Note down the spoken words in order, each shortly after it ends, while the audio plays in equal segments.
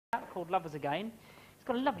called Lovers Again. He's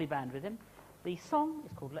got a lovely band with him. The song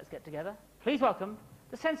is called Let's Get Together. Please welcome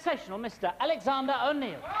the sensational Mr. Alexander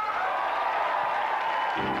O'Neal.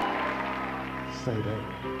 Say that.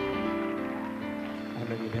 I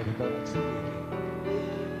know you never thought I'd see you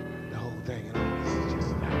again. The whole thing and all this is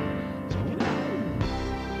just about check it out.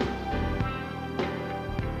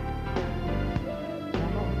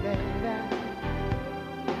 Come on, baby.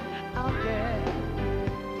 Oh, yeah.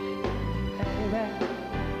 Baby.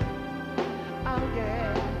 Oh,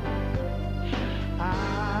 yeah.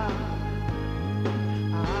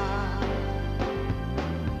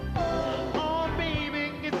 Oh, baby,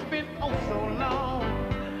 it's been oh so long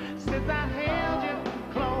since I held you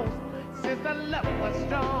close, since the love was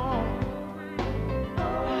strong.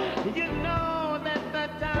 You know that the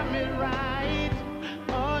time is right.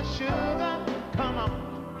 Oh, sugar, come on.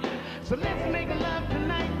 So let's make love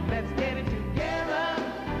tonight. Let's get it together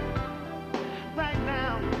right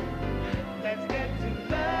now. Let's get to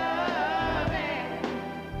loving.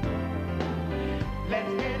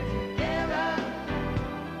 Let's get it together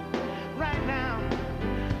right now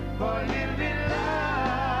for a little bit of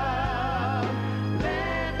love.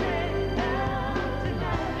 Let's get down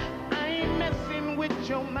tonight. I ain't messing with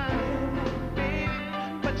your mind, baby,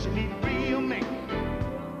 but you need real men,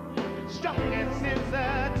 strong and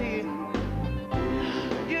sensitive.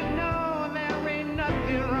 You know there ain't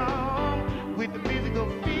nothing wrong with the physical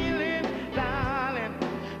feeling, darling.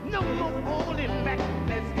 No more holding back.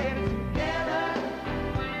 Let's get it together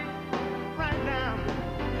right now.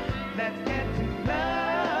 Let's get to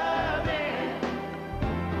loving.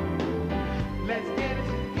 Let's get it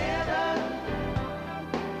together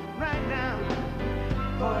right now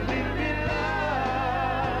for a little bit of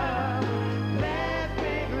love. Let's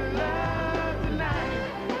make love tonight.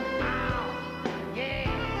 Oh, yeah.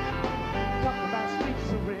 Talk about sweet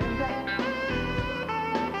surrender.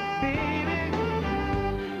 Baby,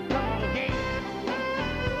 come on again.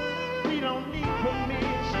 We don't need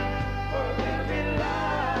permission for a little bit of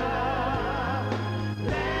love.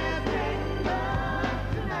 Let's make love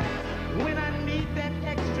tonight. When I need that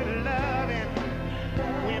extra loving,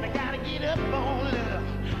 when I gotta get up on love,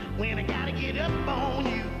 when I gotta get up on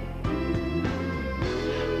you,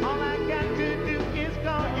 all I got to do is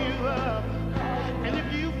call you up. And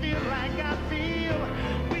if you feel like I feel,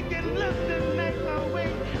 we can look the next way,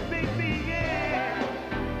 baby, yeah.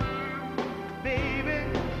 Baby,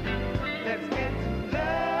 let's get to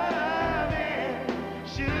loving,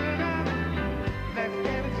 sugar. Let's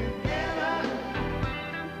get it together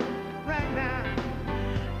right now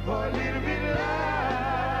for a little bit of love.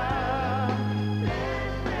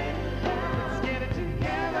 Let's get it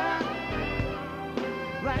together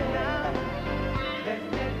right now. Let's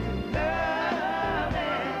get to loving.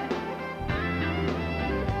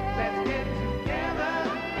 Let's get together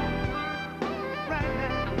right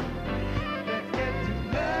now. Let's get to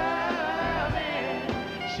loving,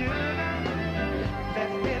 sugar.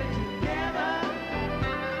 Let's get it together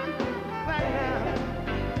right now.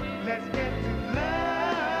 Let's get to loving.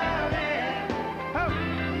 Oh,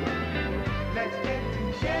 let's get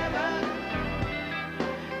together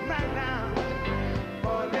right now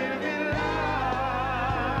for a little bit of love.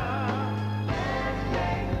 Let's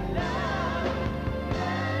make love.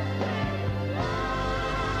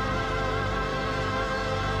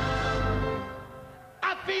 I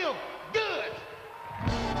feel good.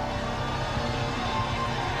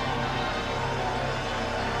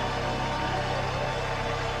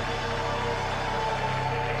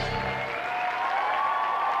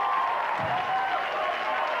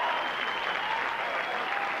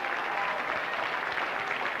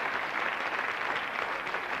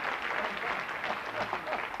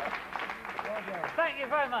 Thank you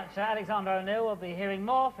very much, Alexander O'Neal. We'll be hearing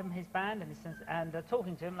more from his band and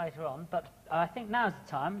talking to him later on. But I think now's the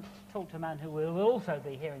time to talk to a man who will also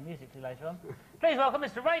be hearing musically later on. Please welcome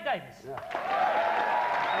Mr. Ray Davies.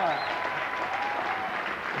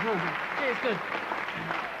 It's good.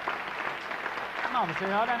 Marvellous.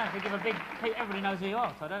 I don't have to give a big... Everybody knows who you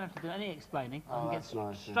are, so I don't have to do any explaining. I can get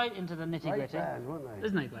nice. straight into the nitty-gritty. Great band, weren't they?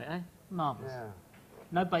 Isn't it great, eh? Marvellous. Yeah.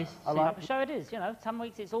 No bass. I like The show it is, you know. Some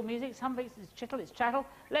weeks it's all music, some weeks it's chittle, it's chattel.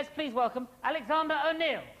 Let's please welcome Alexander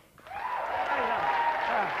O'Neal.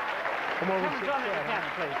 Come on, Come and join me at the piano,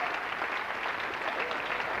 please.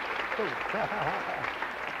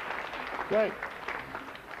 Great.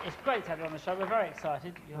 It's great to have you on the show. We're very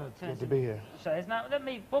excited. It's good to be here. Shows. Now,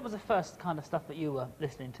 what was the first kind of stuff that you were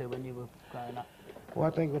listening to when you were growing up? Well, I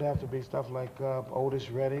think it would have to be stuff like Otis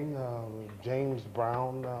Redding, James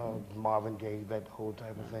Brown, Marvin Gaye, that whole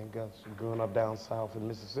type of thing. Growing up down south in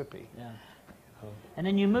Mississippi. Yeah. And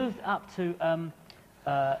then you moved up to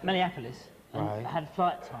Minneapolis and Right. had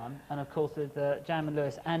flight time, and of course with Jam and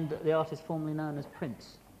Lewis and the artist formerly known as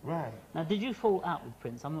Prince. Right. Now, did you fall out with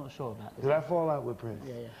Prince? I'm not sure about this. Did I fall out with Prince?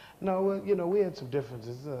 Yeah, yeah. No, well, you know, we had some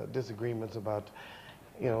differences, disagreements about,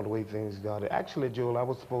 you know, the way things got. Actually, Jewel, I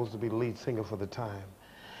was supposed to be the lead singer for the time.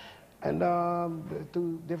 And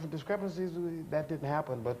through different discrepancies, that didn't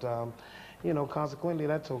happen. But, you know, consequently,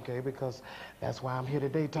 that's okay, because that's why I'm here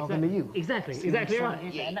today talking to you. Exactly right.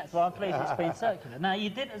 Yeah. And that's why I'm pleased it's been circular. Now, you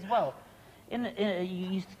did as well. You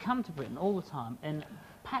used to come to Britain all the time and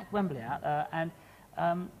pack Wembley out.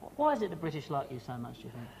 Why is it the British like you so much, do you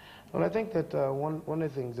think? Well, I think that one of the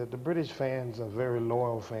things that the British fans are very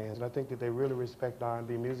loyal fans. And I think that they really respect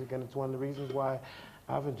R&B music, and it's one of the reasons why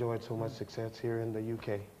I've enjoyed so much success here in the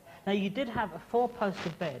UK. Now, you did have a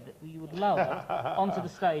four-poster bed that you would lower onto the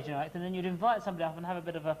stage, you know, and then you'd invite somebody up and have a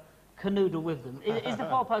bit of a canoodle with them. Is the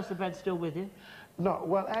four-poster bed still with you? No,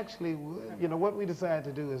 well, actually, you know, what we decided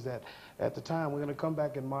to do is that at the time, we're going to come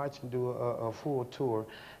back in March and do a full tour,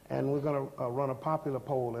 and we're going to run a popular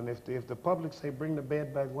poll, and if the public say bring the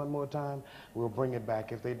bed back one more time, we'll bring it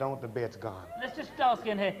back. If they don't, the bed's gone. Let's just ask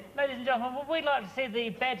in here. Ladies and gentlemen, would we like to see the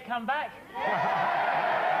bed come back?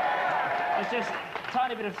 It's just a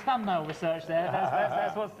tiny bit of thumbnail research there.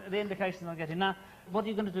 That's what's the indications I'm getting. Now, what are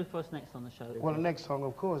you going to do for us next on the show? Well, the next song,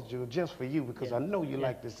 of course, Jules, just for you, because I know you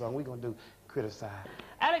like this song. We're going to do Criticize.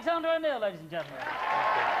 Alexander O'Neal, ladies and gentlemen.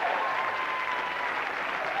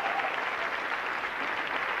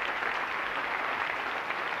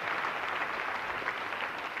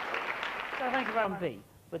 So thank you, round B,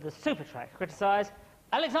 with the super track, Criticize,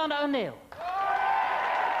 Alexander O'Neal.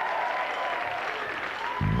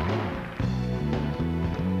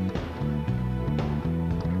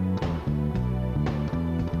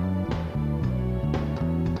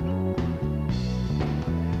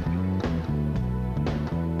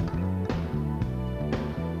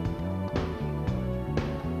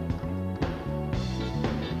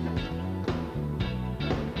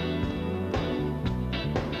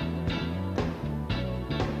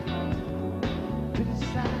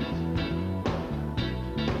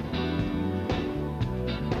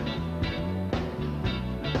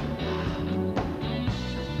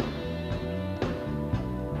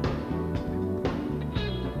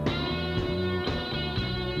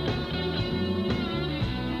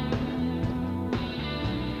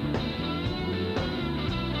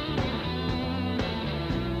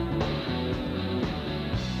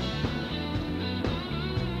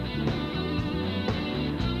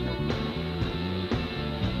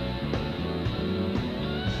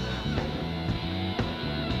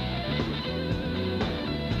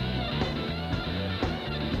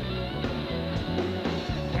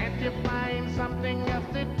 Something else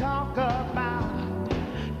to talk about.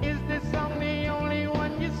 Is this song the only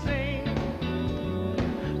one you sing?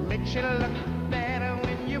 Makes you look better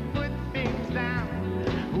when you put things down.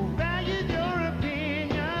 Who values your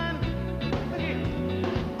opinion?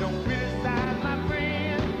 Don't criticize my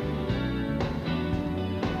friend.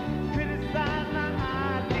 Criticize my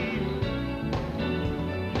ideas.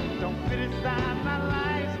 Don't criticize my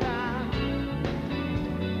lifestyle.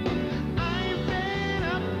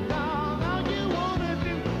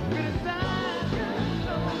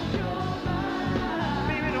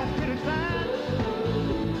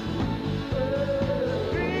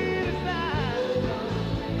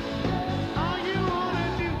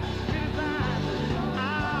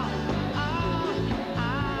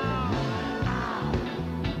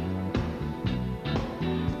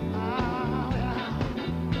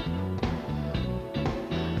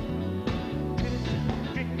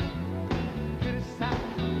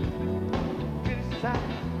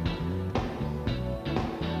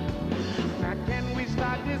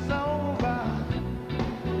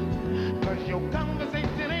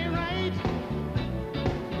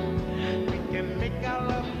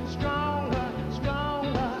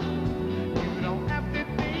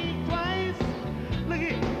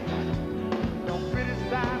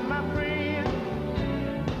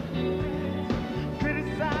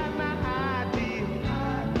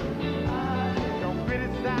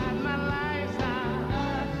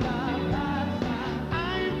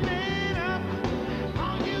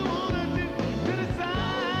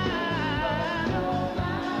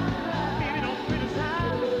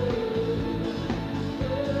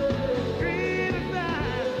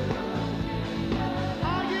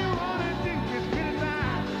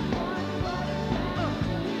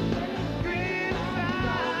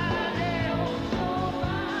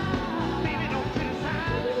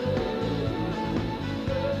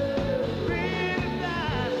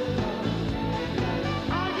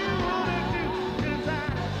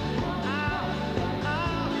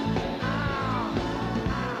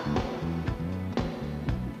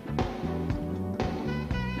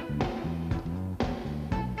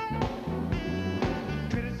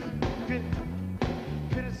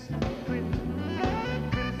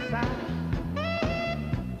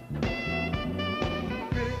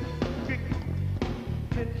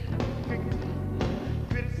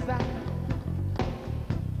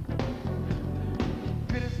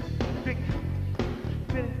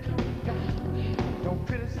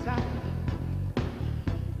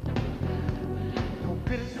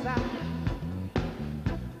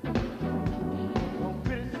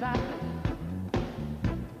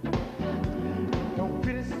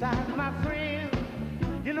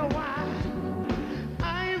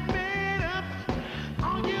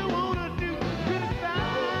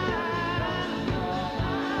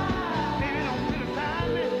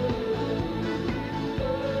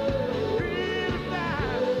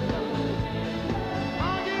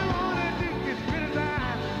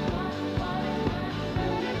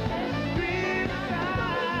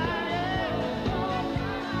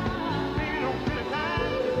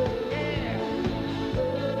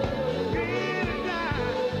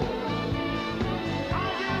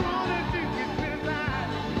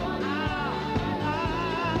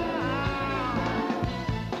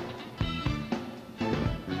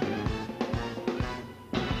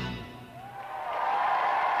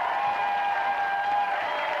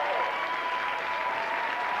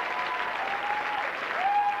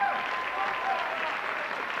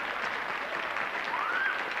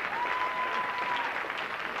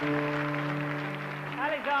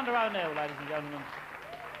 O'Neal, ladies and gentlemen.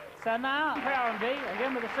 So now, for R&B,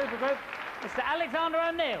 again with the supergroup, Mr. Alexander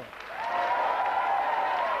O'Neal.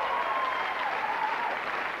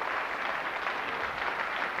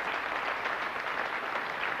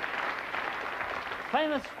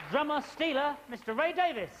 Famous drummer stealer, Mr. Ray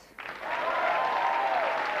Davis.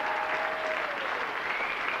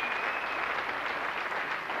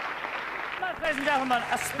 Ladies and gentlemen,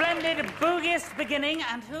 a splendid boogiest beginning,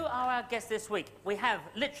 and who are our guests this week? We have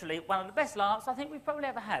literally one of the best lineups I think we've probably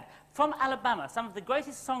ever had. From Alabama, some of the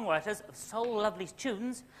greatest songwriters of soul lovely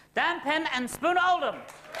tunes, Dan Penn and Spooner Oldham.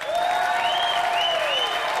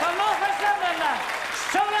 From Northwest London,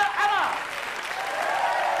 Shona Emma.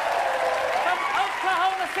 From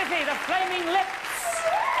Oklahoma City, the Flaming Lips.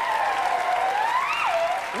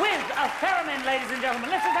 With a theremin, ladies and gentlemen.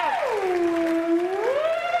 Listen to it.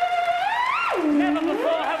 Never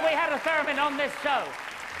before have we had a theremin on this show.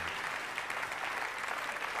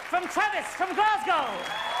 From Travis, from Glasgow.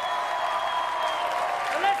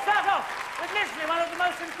 Well, let's start off with literally one of the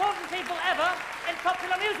most important people ever in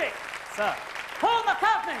popular music. Sir, Paul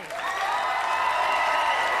McCartney.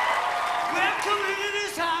 Welcome into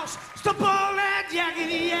this house, stop all that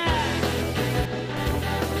yakety yak.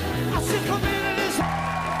 I said, come into this house.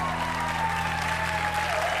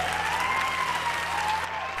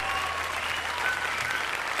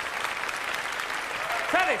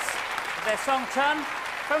 Travis, their song Turn,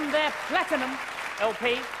 from their Platinum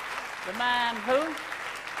LP, The Man Who.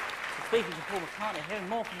 Speaking to Paul McCartney, hearing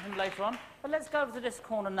more from him later on. But let's go over to this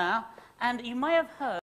corner now, and you may have heard